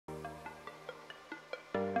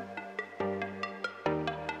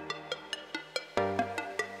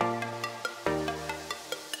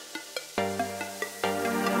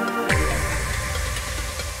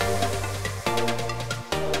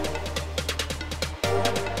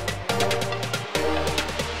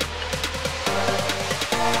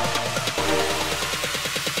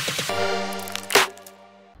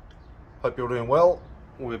Hope you're doing well.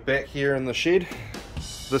 We're back here in the shed.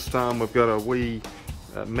 This time we've got a wee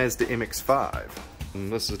Mazda MX5. And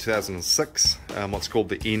this is a 2006, what's called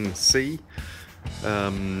the NC.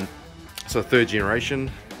 So third generation,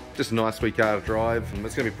 just a nice wee car to drive. And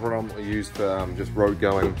it's going to be predominantly used for just road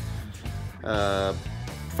going,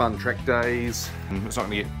 fun track days. It's not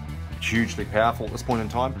going to get hugely powerful at this point in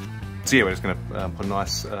time. So yeah, we're just going to put a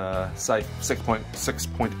nice safe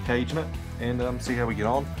 6.6 point cage in it and see how we get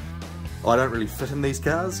on. I don't really fit in these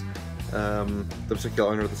cars. The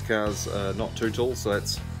particular owner of this car's not too tall, so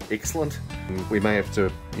that's excellent. We may have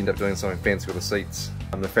to end up doing something fancy with the seats.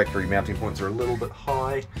 The factory mounting points are a little bit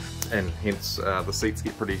high, and hence the seats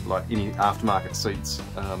get pretty, like any aftermarket seats,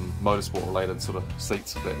 motorsport related sort of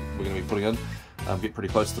seats that we're going to be putting in, get pretty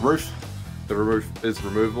close to the roof. The roof is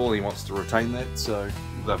removable and he wants to retain that, so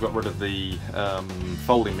they've got rid of the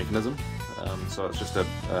folding mechanism, so it's just a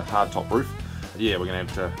hard top roof. Yeah, we're going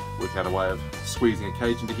to have to work out a way of squeezing a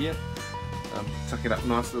cage into here, tucking it up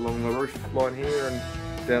nicely along the roof line here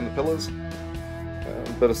and down the pillars.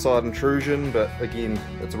 A bit of side intrusion, but again,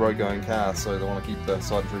 it's a road going car, so they want to keep the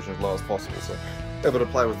side intrusion as low as possible. So able to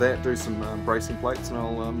play with that, do some bracing plates, and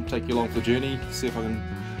I'll take you along for the journey, see if I can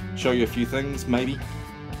show you a few things maybe,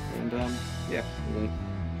 and yeah, we'll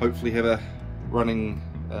hopefully have a running,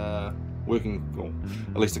 working, or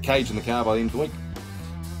at least a cage in the car by the end of the week.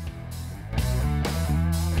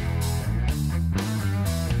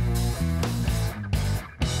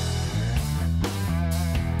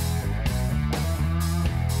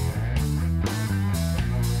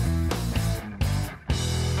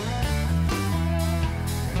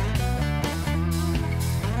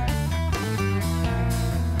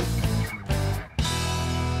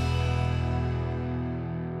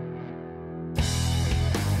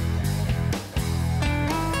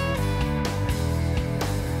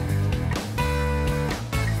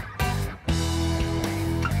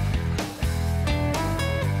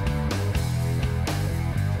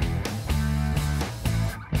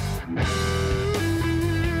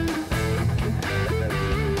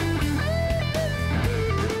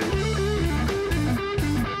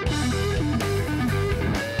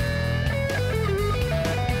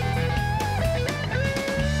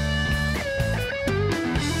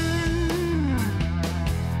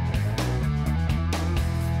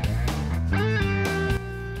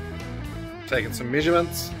 Taken some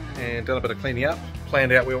measurements and done a bit of cleaning up,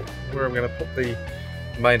 planned out where I'm going to put the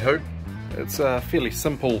main hoop. It's fairly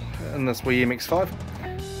simple in this wee MX5,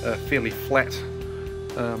 a fairly flat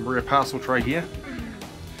rear parcel tray here,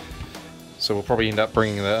 so we'll probably end up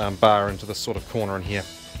bringing the bar into this sort of corner in here.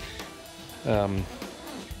 So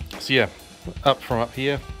yeah, up from up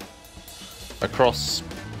here, across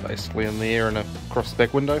basically in there and across the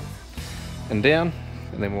back window and down,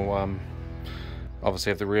 and then we'll obviously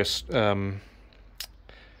have the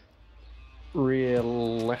rear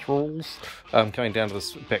laterals coming down to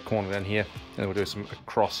this back corner down here, and we'll do some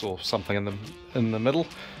cross or something in the middle.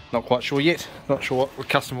 Not quite sure yet. Not sure what the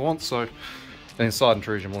customer wants. So, and then side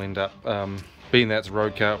intrusion will end up being that it's a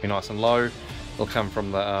road car. It'll be nice and low. It'll come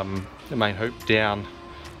from the main hoop down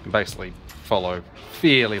and basically follow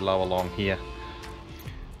fairly low along here.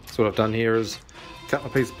 So what I've done here is cut my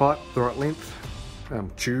piece of pipe the right length,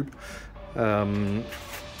 tube. Then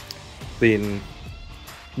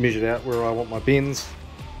measured out where I want my bends,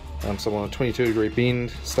 so I want a 22-degree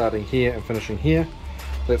bend starting here and finishing here.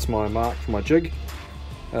 That's my mark for my jig.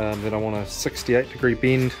 Then I want a 68-degree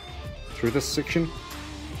bend through this section.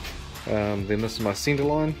 Then this is my center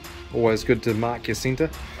line. Always good to mark your center,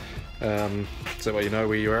 so that way you know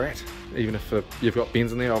where you are at. Even if you've got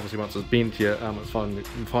bends in there, obviously once it's bent here, I'm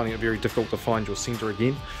finding it very difficult to find your center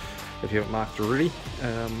again if you haven't marked already.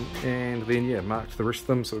 And then yeah, marked the rest of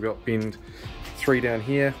them. So we've got bend 3 down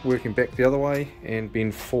here, working back the other way, and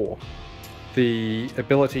bend 4. The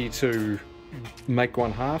ability to make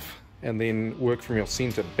one half and then work from your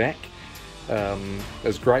center back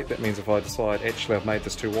is great. That means if I decide actually I've made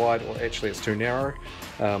this too wide or actually it's too narrow,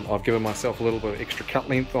 I've given myself a little bit of extra cut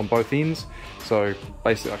length on both ends, so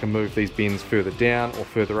basically I can move these bends further down or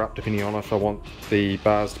further up depending on if I want the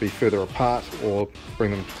bars to be further apart or bring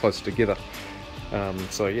them closer together.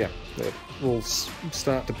 So yeah, we'll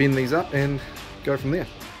start to bend these up and go from there.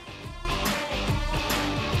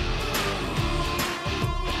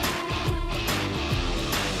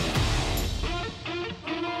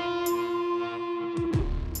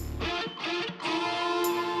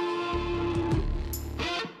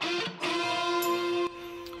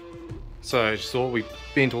 So as you saw, we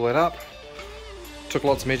bent all that up, took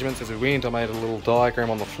lots of measurements as we went. I made a little diagram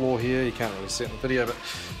on the floor here. You can't really see it in the video, but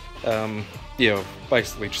yeah,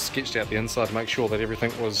 basically just sketched out the inside to make sure that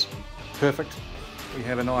everything was perfect. We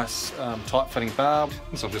have a nice tight fitting bar,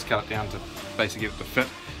 so I've just cut it down to basically get it to fit.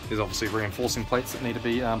 There's obviously reinforcing plates that need to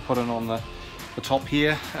be put in on the top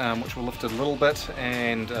here, which will lift it a little bit,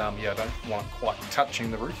 and yeah, I don't want it quite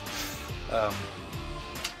touching the roof.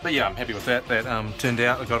 But yeah, I'm happy with that. That turned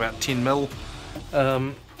out, I've got about 10 mil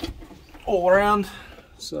all around,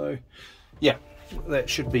 so yeah, that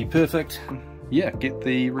should be perfect. Yeah, get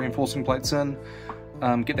the reinforcing plates in,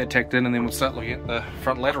 get that tacked in, and then we'll start looking at the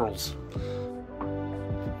front laterals.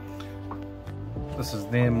 This is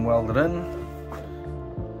them welded in,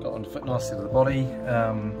 got them to fit nicely to the body.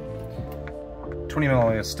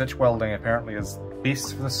 20mm stitch welding apparently is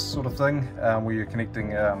best for this sort of thing, where you're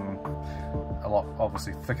connecting a lot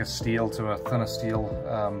obviously thicker steel to a thinner steel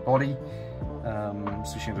body,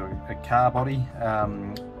 especially into a car body.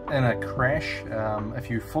 In a crash,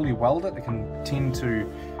 if you fully weld it, it can tend to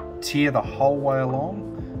tear the whole way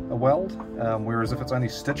along a weld, whereas if it's only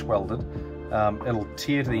stitch welded, it'll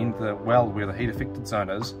tear to the end of the weld where the heat affected zone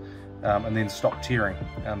is, and then stop tearing,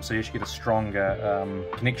 so you actually get a stronger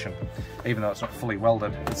connection even though it's not fully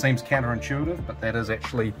welded. It seems counterintuitive, but that is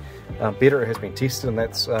actually better. It has been tested, and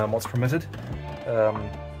that's what's permitted.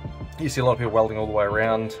 You see a lot of people welding all the way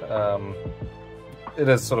around. It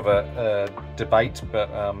is sort of a debate, but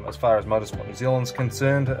as far as Motorsport New Zealand's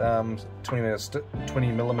concerned,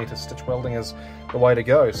 20mm stitch welding is the way to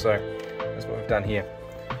go, so that's what we've done here.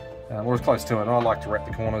 We're as close to it, and I like to wrap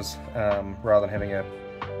the corners rather than having a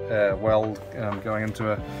weld going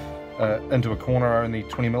into a corner only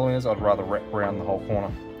 20mm. I'd rather wrap around the whole corner,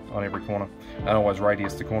 on every corner, and always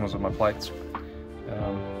radius the corners of my plates.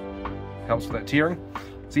 Helps with that tearing.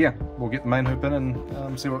 So yeah, we'll get the main hoop in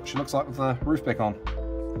and see what she looks like with the roof back on.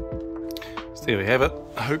 So there we have it,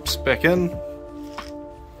 hoops back in,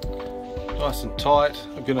 nice and tight.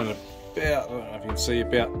 I've got in about, I don't know if you can see,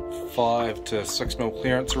 about 5 to 6mm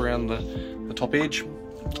clearance around the top edge.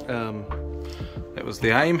 That was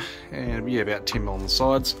the aim, and yeah, about 10mm on the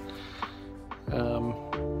sides.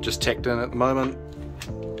 Just tacked in at the moment,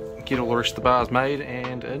 get all the rest of the bars made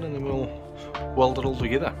and in, and then we'll weld it all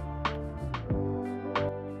together.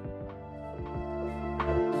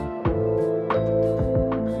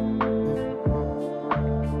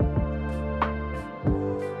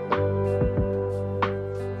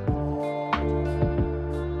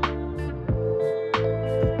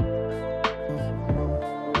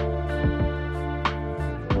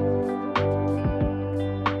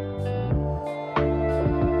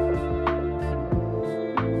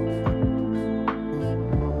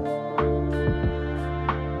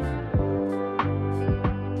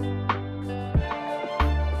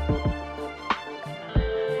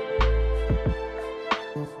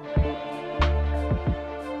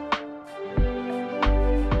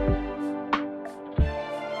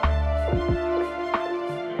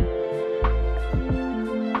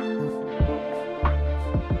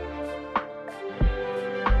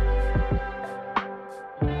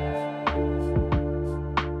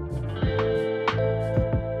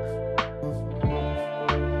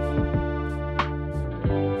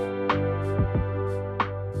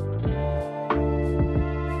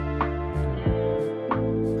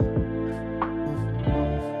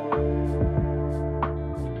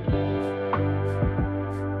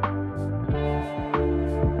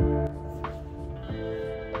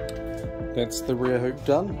 That's the rear hoop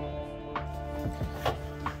done.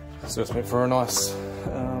 So it's meant for a nice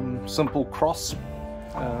simple cross.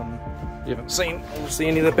 You haven't seen obviously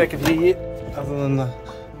any of the back of here yet, other than the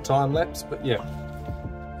time lapse, but yeah.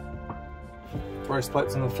 Brace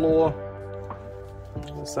plates on the floor.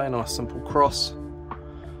 Let's say nice simple cross.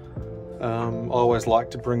 I always like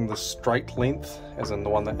to bring the straight length, as in the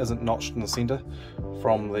one that isn't notched in the centre,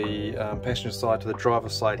 from the passenger side to the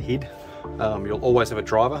driver's side head. You'll always have a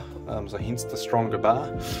driver, so hence the stronger bar.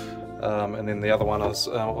 And then the other one is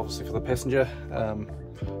obviously for the passenger.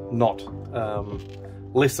 Not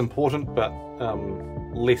less important, but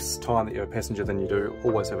less time that you have a passenger than you do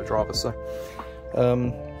always have a driver. So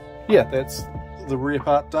yeah, that's the rear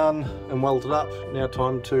part done and welded up. Now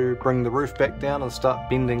time to bring the roof back down and start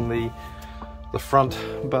bending the front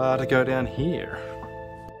bar to go down here.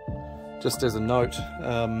 Just as a note,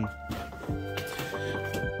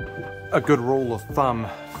 a good rule of thumb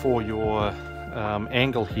for your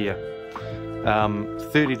angle here,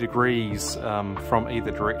 30 degrees from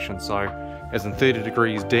either direction, so as in 30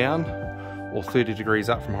 degrees down or 30 degrees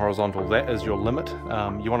up from horizontal, that is your limit.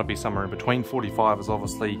 You want to be somewhere in between. 45 is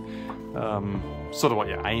obviously sort of what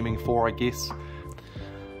you're aiming for, I guess.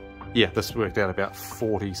 Yeah, this worked out about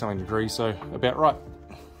 40 something degrees, so about right.